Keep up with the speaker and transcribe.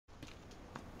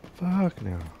Fuck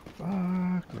no.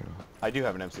 Fuck no. I do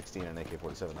have an M16 and an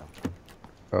AK-47 now.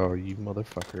 Oh, you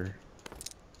motherfucker.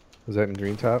 Was that in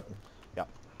green top? Yeah.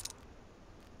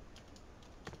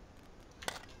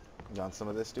 You want some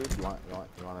of this, dude? You want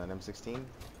an M16?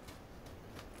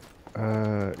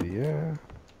 Yeah.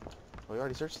 Oh, you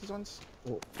already searched these ones?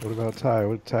 What about Ty?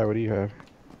 What do you have?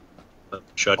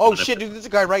 Oh shit, dude, there's a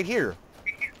guy right here.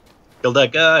 Kill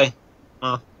that guy.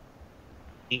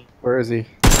 Where is he?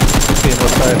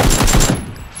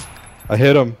 I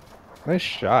hit him. Nice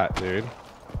shot, dude.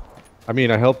 I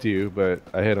mean, I helped you, but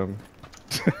I hit him.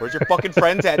 Where's your fucking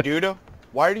friends at, dude?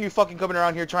 Why are you fucking coming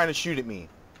around here trying to shoot at me?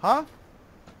 Huh?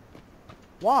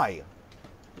 Why?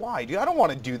 Why, dude? I don't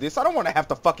want to do this. I don't want to have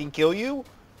to fucking kill you.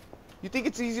 You think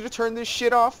it's easy to turn this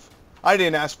shit off? I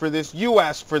didn't ask for this. You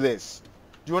asked for this.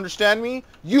 Do you understand me?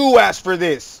 You asked for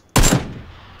this.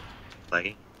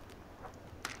 Laggy.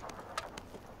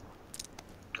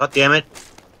 God damn it.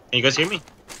 Can you guys hear me?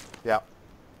 Yeah.